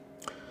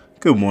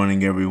Good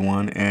morning,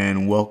 everyone,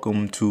 and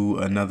welcome to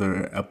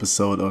another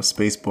episode of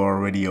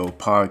SpaceBar Radio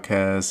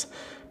Podcast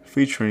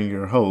featuring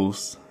your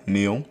host,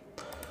 Neil.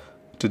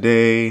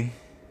 Today,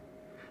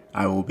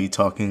 I will be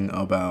talking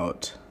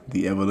about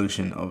the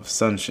evolution of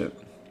sonship.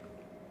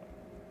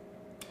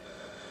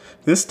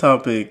 This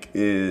topic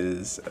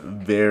is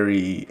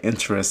very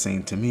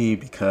interesting to me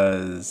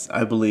because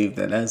I believe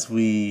that as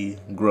we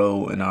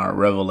grow in our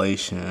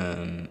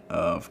revelation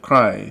of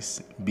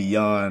Christ,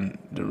 beyond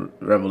the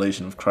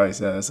revelation of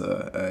Christ as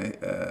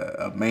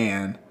a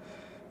man,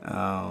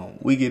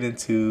 we get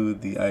into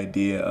the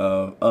idea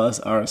of us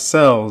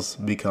ourselves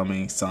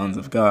becoming sons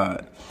of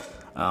God.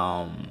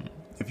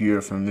 If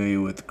you're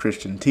familiar with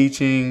Christian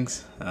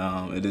teachings,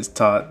 it is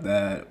taught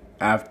that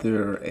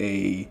after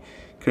a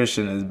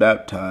Christian is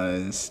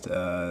baptized,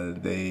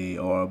 they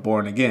are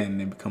born again.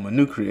 They become a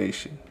new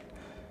creation.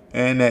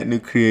 And that new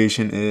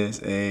creation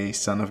is a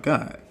son of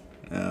God,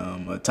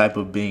 a type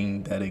of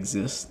being that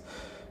exists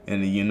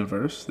in the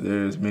universe.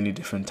 There's many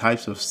different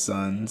types of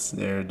sons.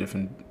 There are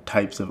different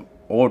types of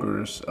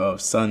orders of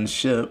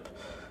sonship.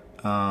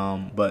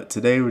 But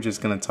today we're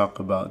just going to talk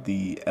about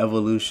the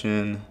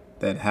evolution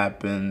that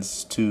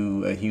happens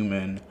to a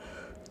human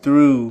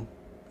through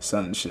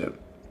sonship.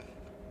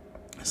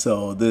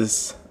 So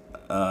this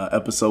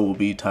episode will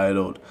be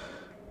titled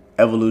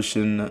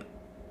Human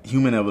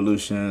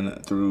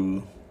Evolution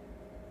Through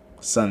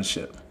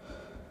Sonship.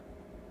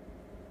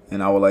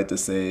 And I would like to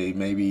say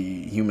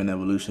maybe human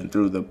evolution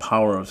through the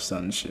power of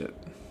sonship.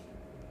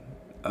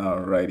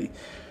 Alrighty.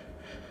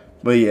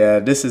 But yeah,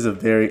 this is a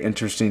very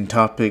interesting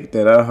topic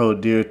that I hold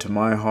dear to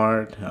my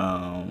heart.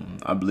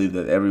 I believe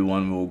that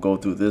everyone will go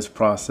through this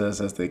process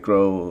as they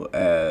grow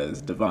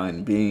as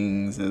divine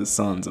beings, as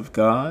sons of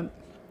God.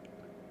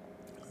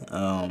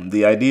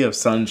 The idea of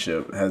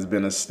sonship has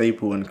been a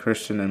staple in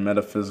Christian and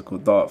metaphysical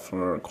thought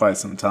for quite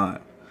some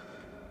time.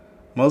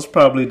 Most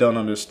probably don't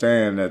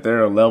understand that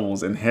there are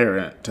levels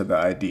inherent to the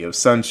idea of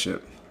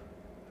sonship.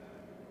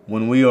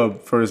 When we are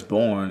first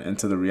born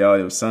into the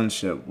reality of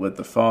sonship with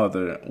the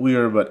Father, we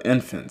are but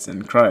infants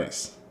in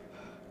Christ.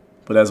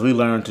 But as we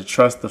learn to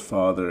trust the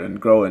Father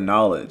and grow in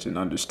knowledge and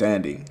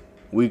understanding,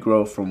 we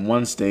grow from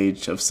one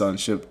stage of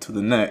sonship to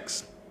the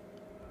next.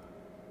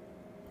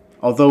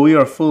 Although we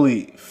are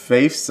fully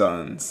faith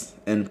sons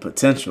in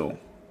potential,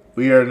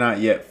 we are not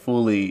yet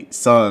fully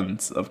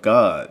sons of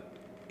God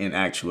in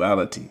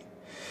actuality.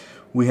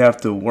 We have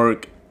to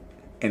work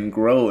and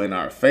grow in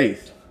our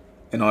faith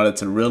in order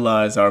to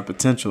realize our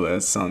potential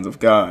as sons of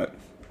God.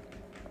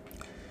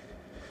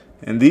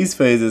 And these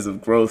phases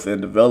of growth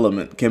and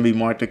development can be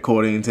marked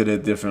according to the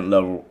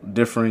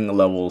differing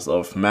levels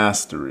of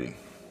mastery.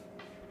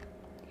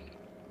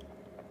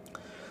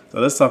 So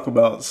let's talk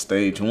about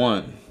stage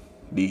 1.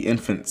 The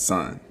infant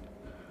son.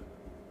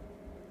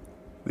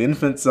 The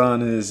infant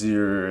son is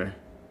your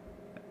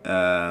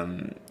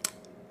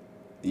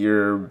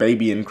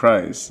baby in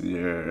Christ.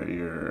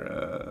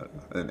 You're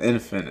an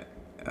infant.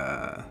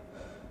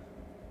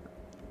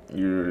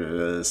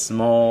 You're a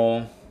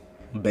small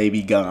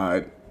baby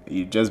God.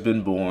 You've just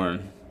been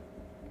born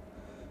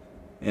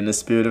in the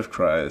Spirit of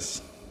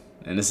Christ,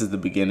 and this is the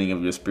beginning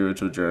of your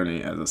spiritual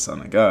journey as a son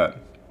of God.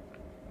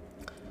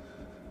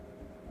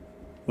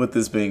 With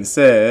this being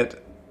said,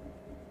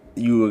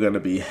 you are going to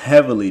be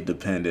heavily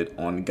dependent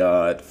on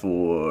God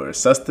for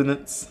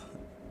sustenance,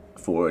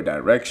 for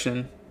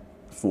direction,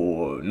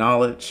 for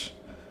knowledge,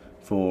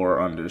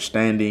 for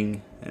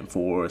understanding, and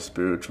for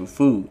spiritual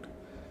food,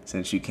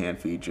 since you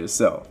can't feed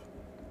yourself.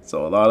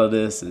 So a lot of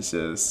this is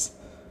just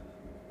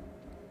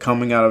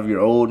coming out of your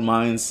old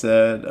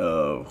mindset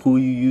of who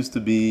you used to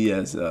be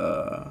as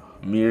a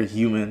mere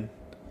human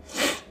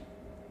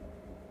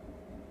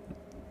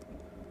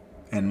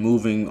and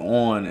moving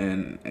on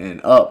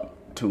and up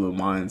to a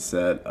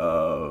mindset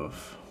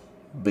of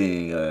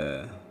being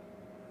a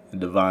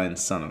divine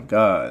son of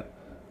God,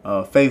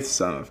 a faith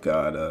son of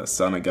God, a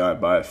son of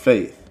God by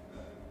faith.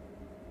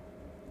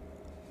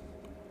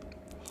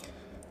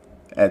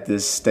 At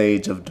this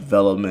stage of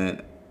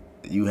development,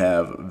 you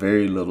have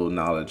very little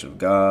knowledge of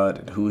God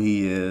and who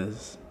He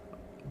is,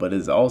 but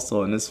it's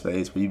also in this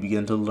phase where you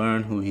begin to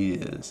learn who He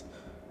is.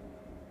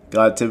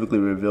 God typically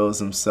reveals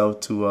Himself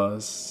to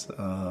us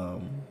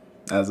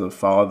as a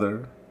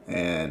father,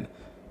 and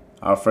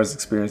our first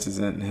experiences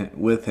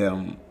with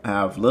Him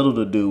have little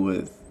to do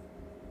with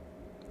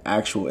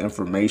actual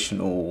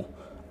informational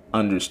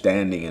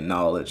understanding and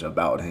knowledge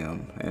about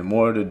Him, and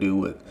more to do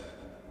with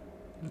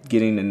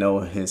getting to know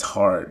His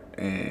heart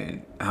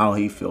and how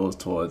He feels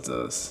towards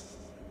us,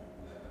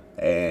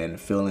 and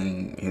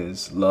feeling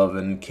His love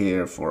and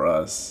care for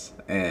us,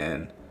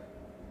 and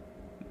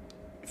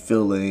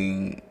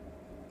feeling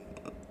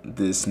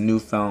this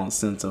newfound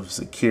sense of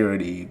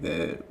security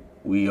that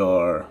we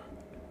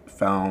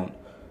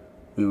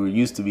were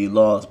used to be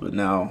lost, but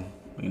now,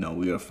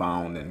 we are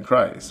found in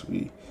Christ.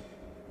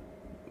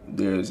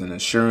 There's an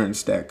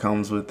assurance that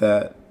comes with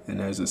that, and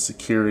there's a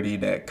security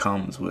that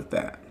comes with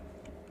that.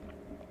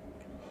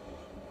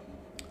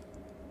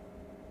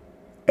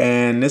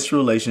 And this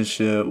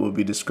relationship will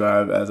be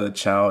described as a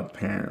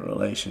child-parent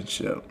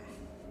relationship.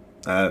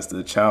 As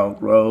the child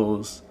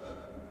grows,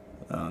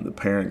 the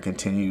parent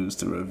continues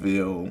to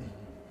reveal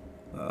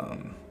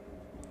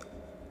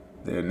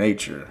their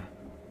nature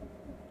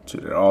to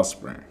their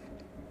offspring.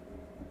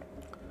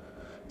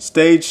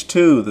 Stage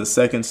 2, the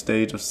second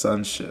stage of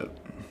sonship.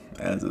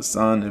 As the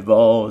son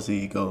evolves,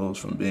 he goes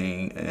from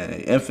being an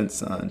infant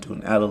son to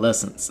an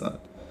adolescent son.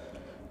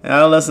 An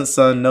adolescent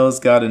son knows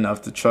God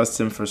enough to trust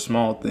him for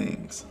small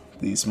things.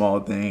 These small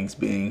things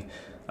being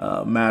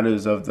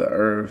matters of the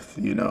earth,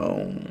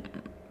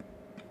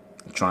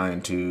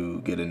 trying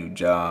to get a new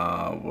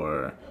job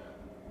or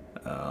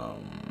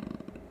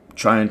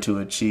trying to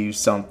achieve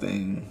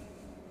something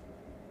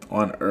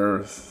on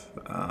earth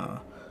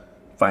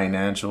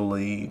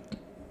financially,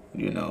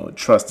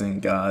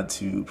 trusting God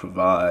to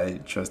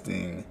provide,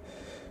 trusting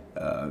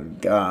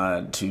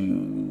God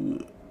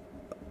to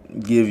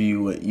give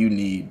you what you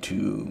need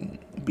to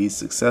be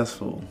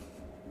successful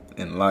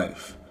in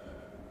life.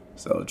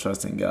 So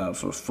trusting God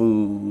for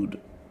food,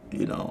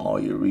 all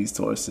your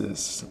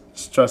resources,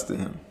 just trusting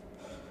Him.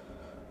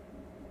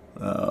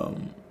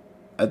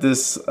 At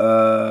this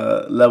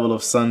level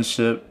of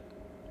sonship,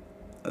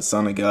 a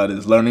son of God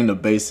is learning the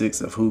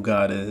basics of who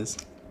God is,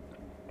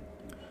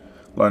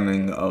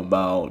 learning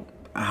about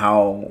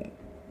how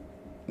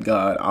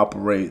God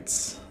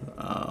operates,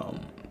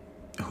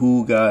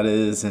 who God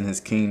is in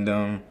His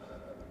kingdom,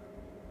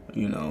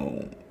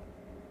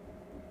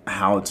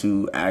 how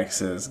to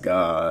access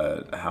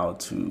God, how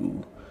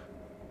to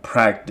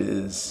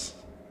practice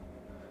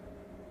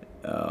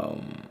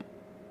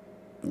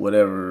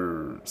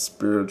whatever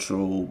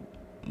spiritual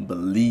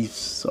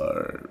beliefs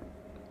or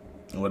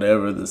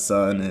whatever the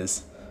son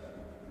is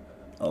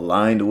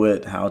aligned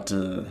with, how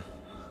to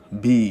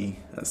be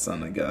a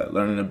son of God,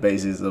 learning the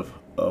basics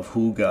of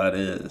who God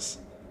is.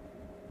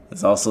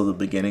 It's also the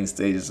beginning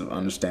stages of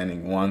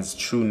understanding one's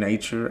true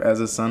nature as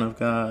a son of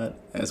God,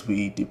 as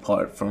we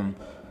depart from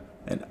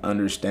an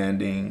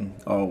understanding,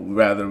 or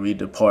rather we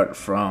depart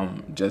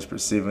from just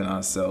perceiving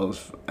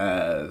ourselves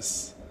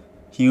as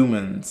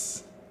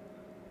humans.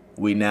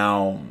 We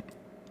now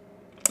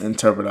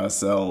interpret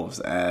ourselves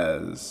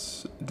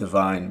as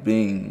divine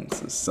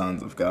beings, as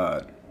sons of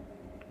God.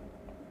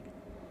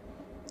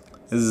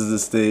 This is the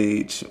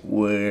stage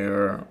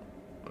where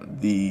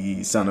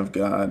the Son of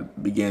God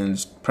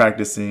begins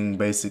practicing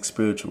basic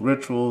spiritual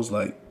rituals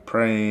like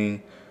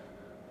praying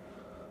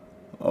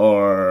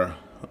or,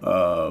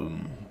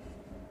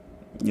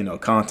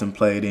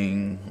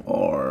 contemplating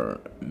or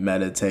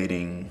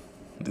meditating.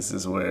 This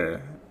is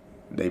where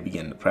they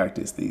begin to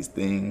practice these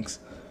things.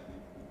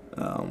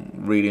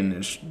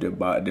 Reading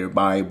their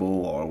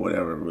Bible or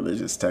whatever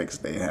religious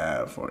text they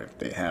have, or if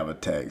they have a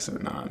text or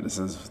not. This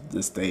is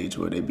the stage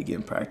where they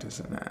begin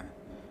practicing that.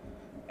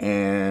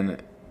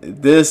 And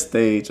at this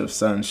stage of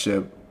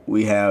sonship,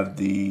 we have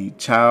the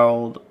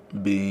child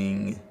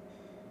being,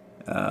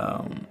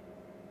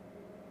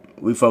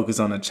 we focus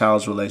on the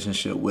child's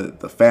relationship with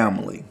the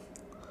family.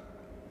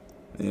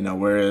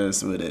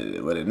 Whereas with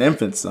an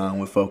infant son,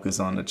 we focus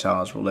on the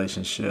child's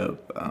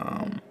relationship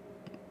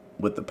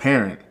with the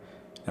parent.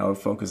 Now we're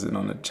focusing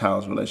on the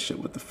child's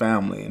relationship with the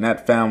family, and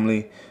that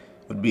family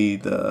would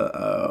be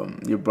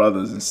your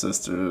brothers and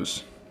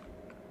sisters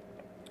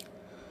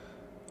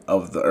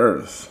of the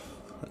earth,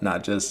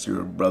 not just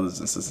your brothers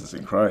and sisters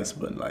in Christ,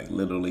 but like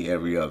literally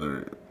every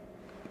other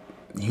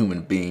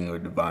human being or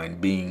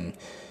divine being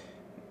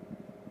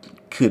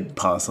could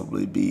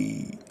possibly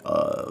be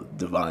a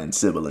divine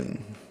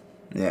sibling.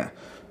 Yeah.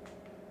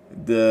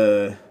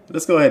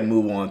 Let's go ahead and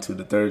move on to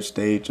the third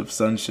stage of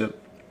sonship.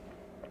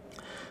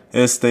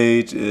 This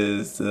stage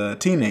is the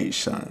teenage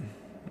son.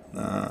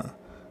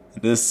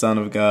 This son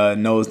of God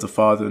knows the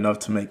Father enough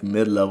to make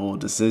mid-level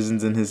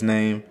decisions in His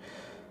name.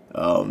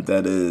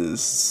 That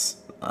is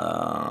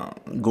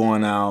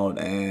going out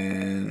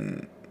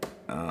and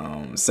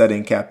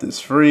setting captives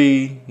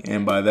free.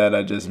 And by that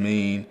I just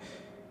mean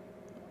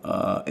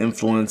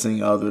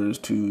influencing others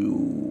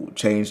to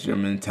change their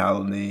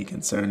mentality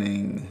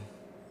concerning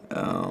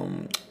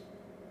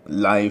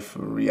life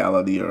or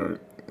reality or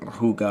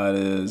who God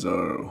is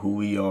or who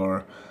we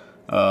are.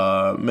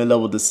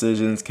 Mid-level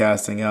decisions,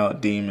 casting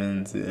out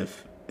demons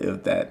if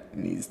that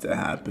needs to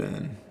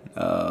happen.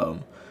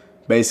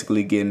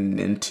 Basically getting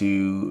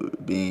into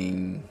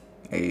being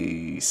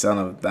a son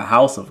of the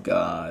house of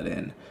God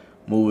and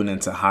moving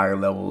into higher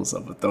levels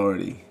of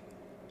authority.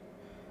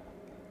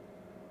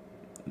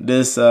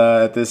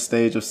 At this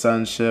stage of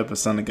sonship, a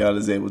son of God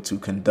is able to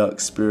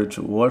conduct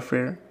spiritual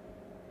warfare.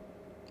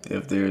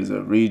 If there's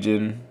a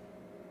region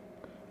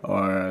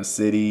or a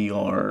city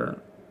or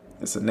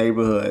it's a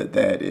neighborhood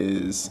that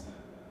is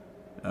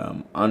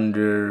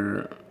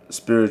under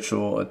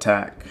spiritual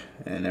attack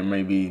and there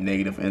may be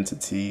negative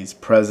entities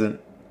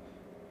present,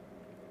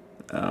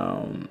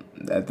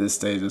 at this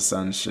stage of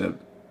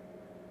sonship,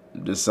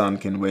 the son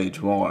can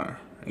wage war.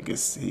 He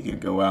can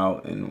go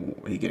out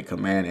and he can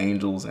command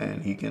angels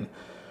and he can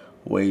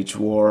wage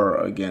war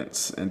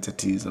against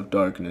entities of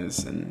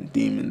darkness and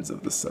demons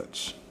of the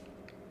such.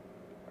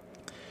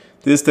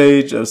 This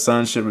stage of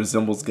sonship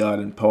resembles God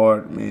in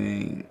part,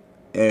 meaning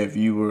if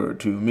you were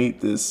to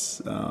meet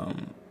this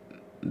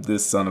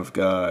Son of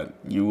God,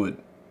 you would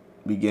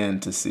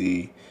begin to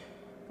see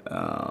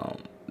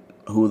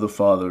who the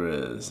Father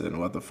is and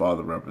what the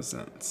Father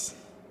represents.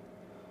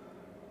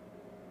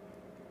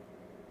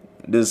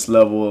 This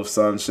level of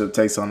sonship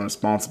takes on the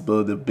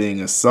responsibility of being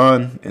a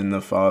son in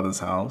the Father's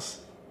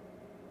house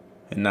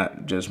and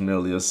not just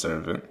merely a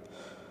servant.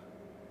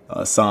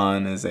 A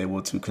son is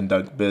able to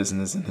conduct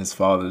business in his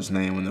father's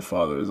name when the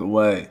father is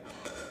away.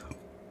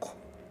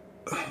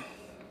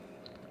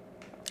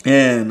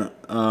 And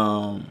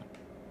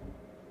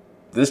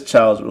this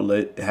child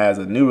has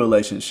a new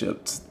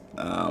relationship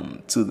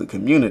to the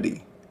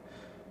community.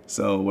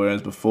 So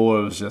whereas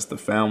before it was just the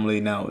family,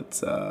 now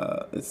it's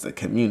the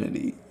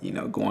community.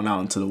 Going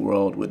out into the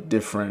world with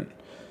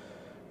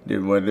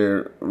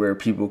where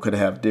people could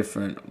have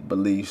different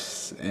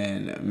beliefs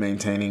and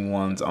maintaining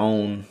one's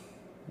own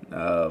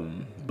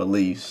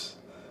beliefs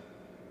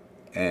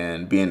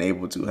and being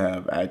able to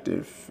have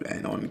active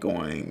and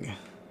ongoing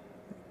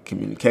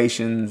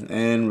communications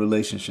and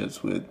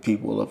relationships with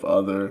people of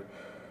other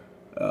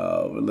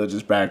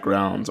religious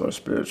backgrounds or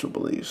spiritual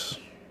beliefs,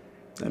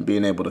 and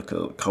being able to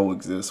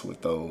coexist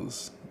with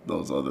those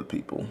other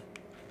people,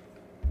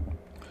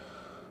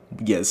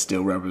 yet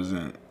still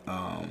represent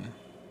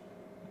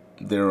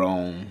their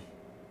own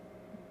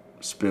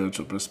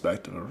spiritual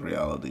perspective of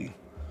reality.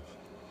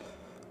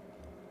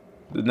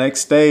 The next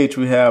stage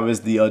we have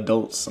is the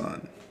adult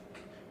son.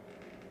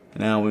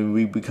 Now, when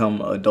we become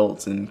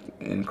adults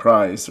in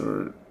Christ,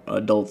 or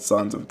adult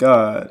sons of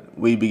God,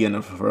 we begin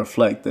to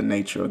reflect the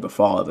nature of the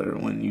Father.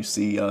 When you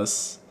see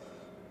us,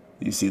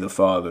 you see the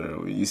Father.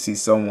 When you see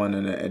someone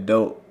in the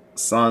adult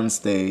son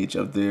stage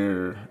of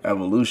their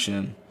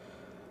evolution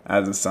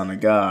as a son of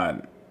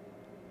God,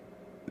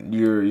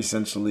 you're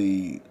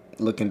essentially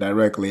looking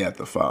directly at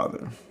the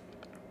Father.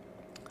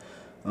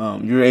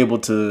 You're able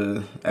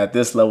to, at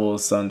this level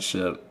of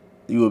sonship,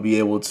 you will be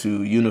able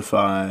to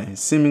unify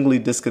seemingly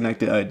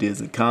disconnected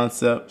ideas and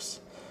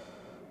concepts.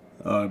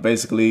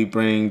 Basically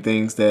bring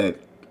things that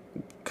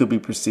could be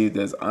perceived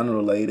as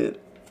unrelated,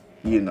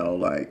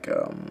 like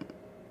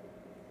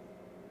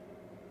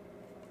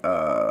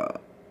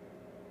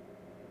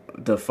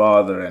the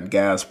Father and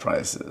gas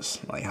prices.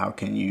 Like, how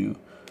can you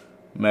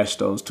mesh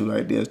those two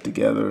ideas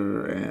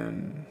together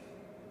and,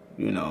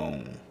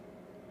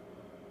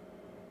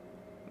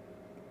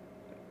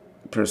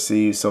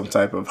 perceive some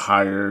type of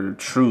higher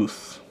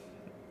truth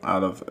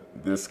out of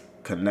this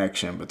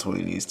connection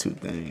between these two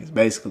things?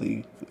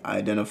 Basically,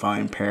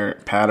 identifying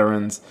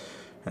patterns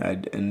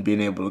and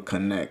being able to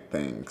connect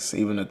things,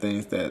 even the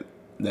things that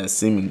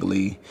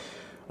seemingly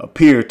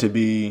appear to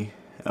be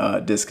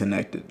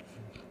disconnected.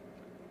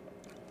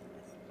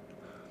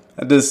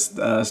 At this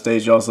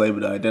stage, you're also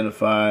able to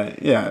identify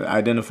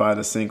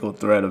the single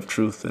thread of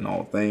truth in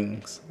all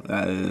things.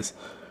 That is,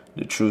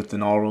 the truth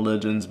in all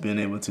religions, being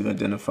able to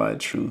identify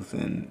truth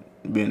and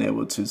being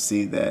able to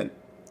see that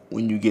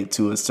when you get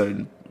to a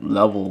certain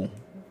level,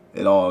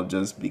 it all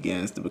just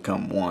begins to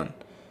become one.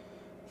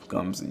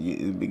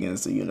 It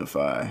begins to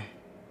unify.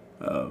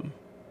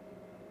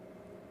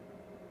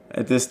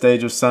 At this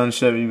stage of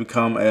sonship, you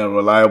become a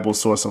reliable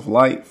source of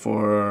light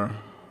for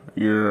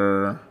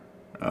your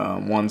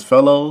one's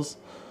fellows.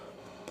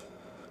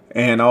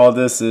 And all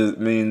this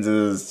means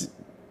is,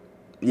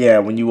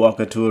 when you walk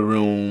into a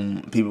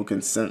room, people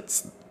can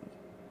sense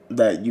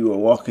that you are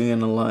walking in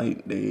the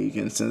light. They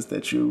can sense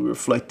that you're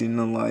reflecting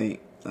the light.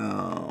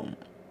 Then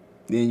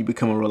you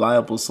become a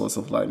reliable source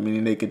of light,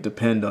 meaning they can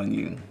depend on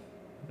you.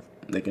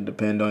 They can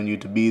depend on you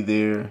to be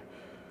there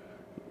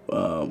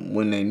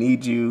when they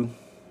need you.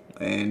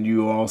 And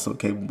you are also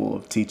capable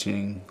of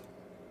teaching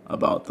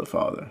about the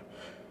Father.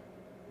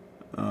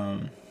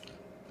 At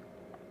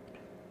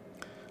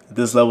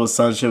this level of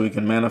sonship, we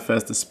can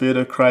manifest the Spirit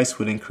of Christ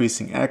with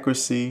increasing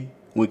accuracy.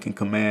 We can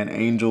command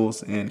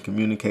angels and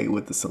communicate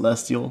with the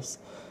celestials.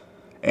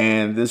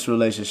 And this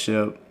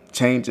relationship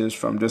changes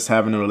from just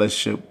having a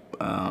relationship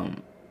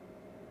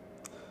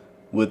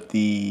with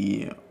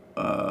the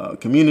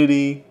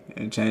community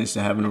and changes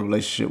to having a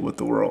relationship with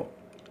the world.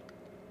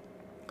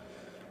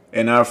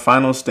 And our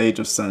final stage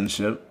of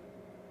sonship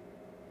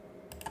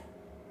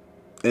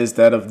is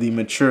that of the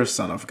mature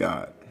Son of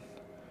God.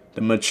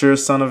 The mature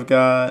Son of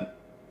God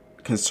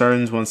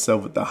concerns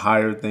oneself with the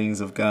higher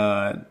things of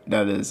God,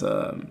 that is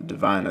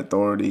divine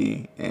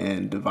authority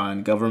and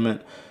divine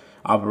government,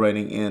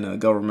 operating in a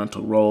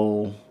governmental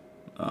role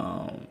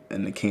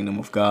in the kingdom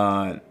of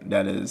God,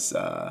 that is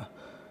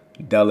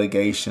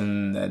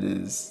delegation, that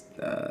is,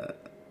 of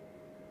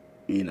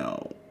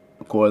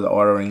course,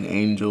 ordering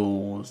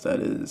angels, that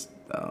is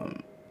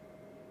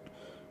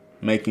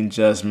making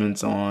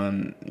judgments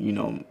on,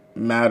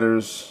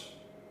 matters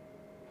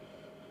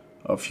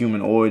of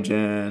human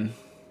origin.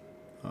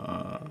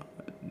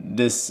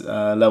 This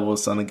level of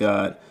Son of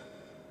God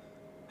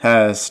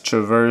has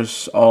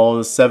traversed all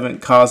the 7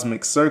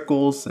 cosmic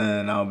circles,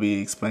 and I'll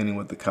be explaining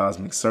what the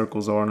cosmic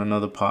circles are in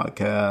another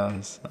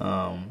podcast.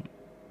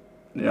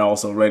 They're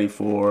also ready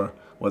for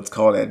what's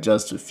called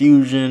adjusted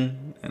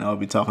fusion, and I'll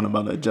be talking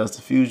about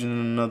adjusted fusion in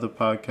another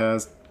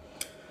podcast.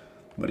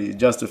 But the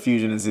adjusted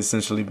fusion is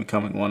essentially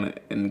becoming one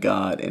in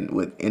God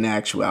and in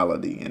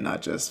actuality, and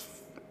not just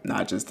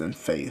in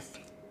faith.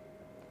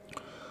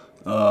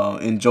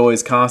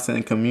 Enjoys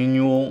constant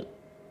communion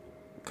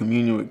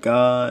with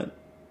God.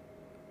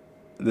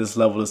 This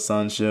level of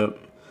sonship.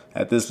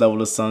 At this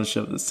level of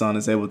sonship, the Son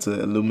is able to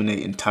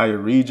illuminate entire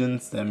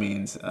regions. That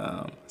means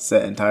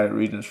set entire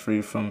regions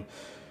free from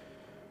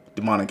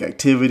demonic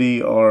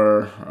activity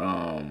or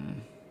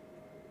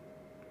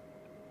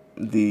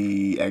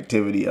the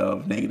activity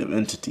of negative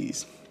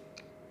entities.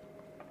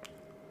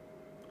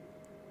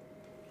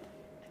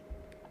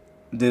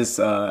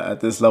 At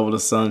this level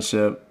of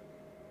sonship,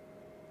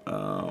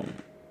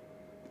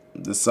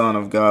 the Son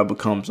of God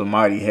becomes a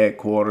mighty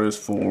headquarters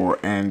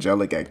for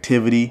angelic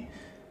activity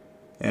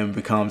and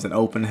becomes an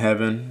open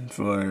heaven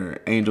for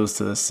angels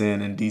to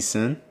ascend and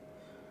descend.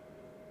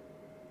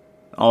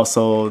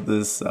 Also,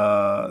 this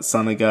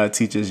Son of God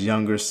teaches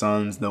younger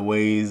sons the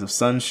ways of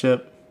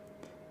sonship.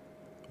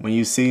 When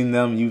you've seen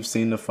them, you've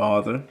seen the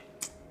Father.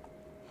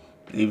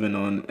 Even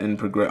on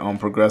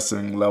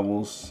progressing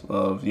levels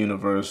of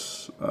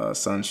universe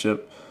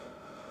sonship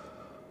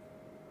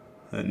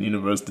and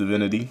universe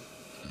divinity.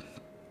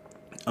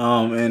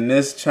 And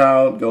this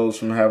child goes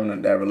from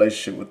having that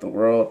relationship with the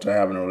world to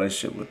having a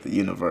relationship with the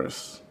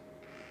universe.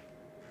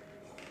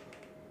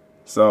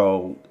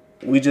 So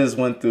we just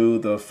went through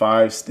the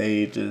 5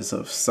 stages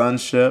of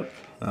sonship.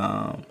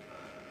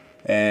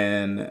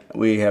 And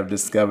we have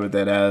discovered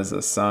that as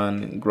a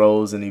son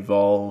grows and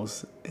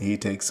evolves, he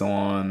takes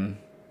on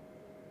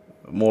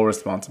more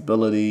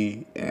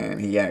responsibility,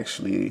 and he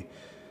actually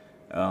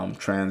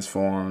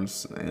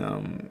transforms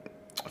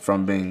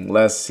from being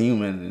less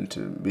human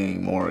into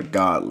being more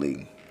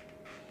godly.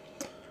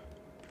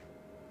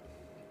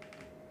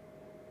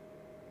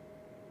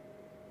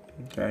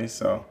 Okay,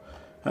 so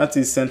that's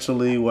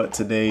essentially what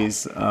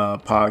today's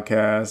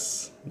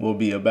podcast will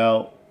be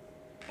about,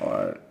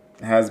 or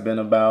has been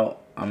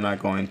about. I'm not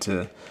going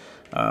to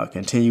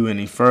continue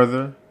any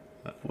further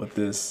with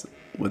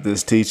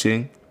this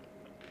teaching.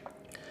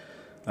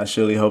 I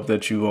surely hope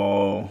that you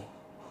all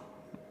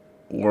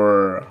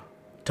were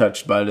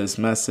touched by this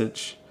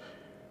message,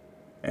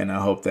 and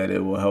I hope that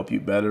it will help you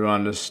better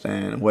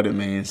understand what it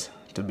means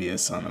to be a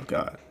son of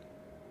God.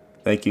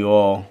 Thank you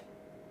all,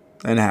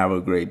 and have a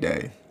great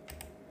day.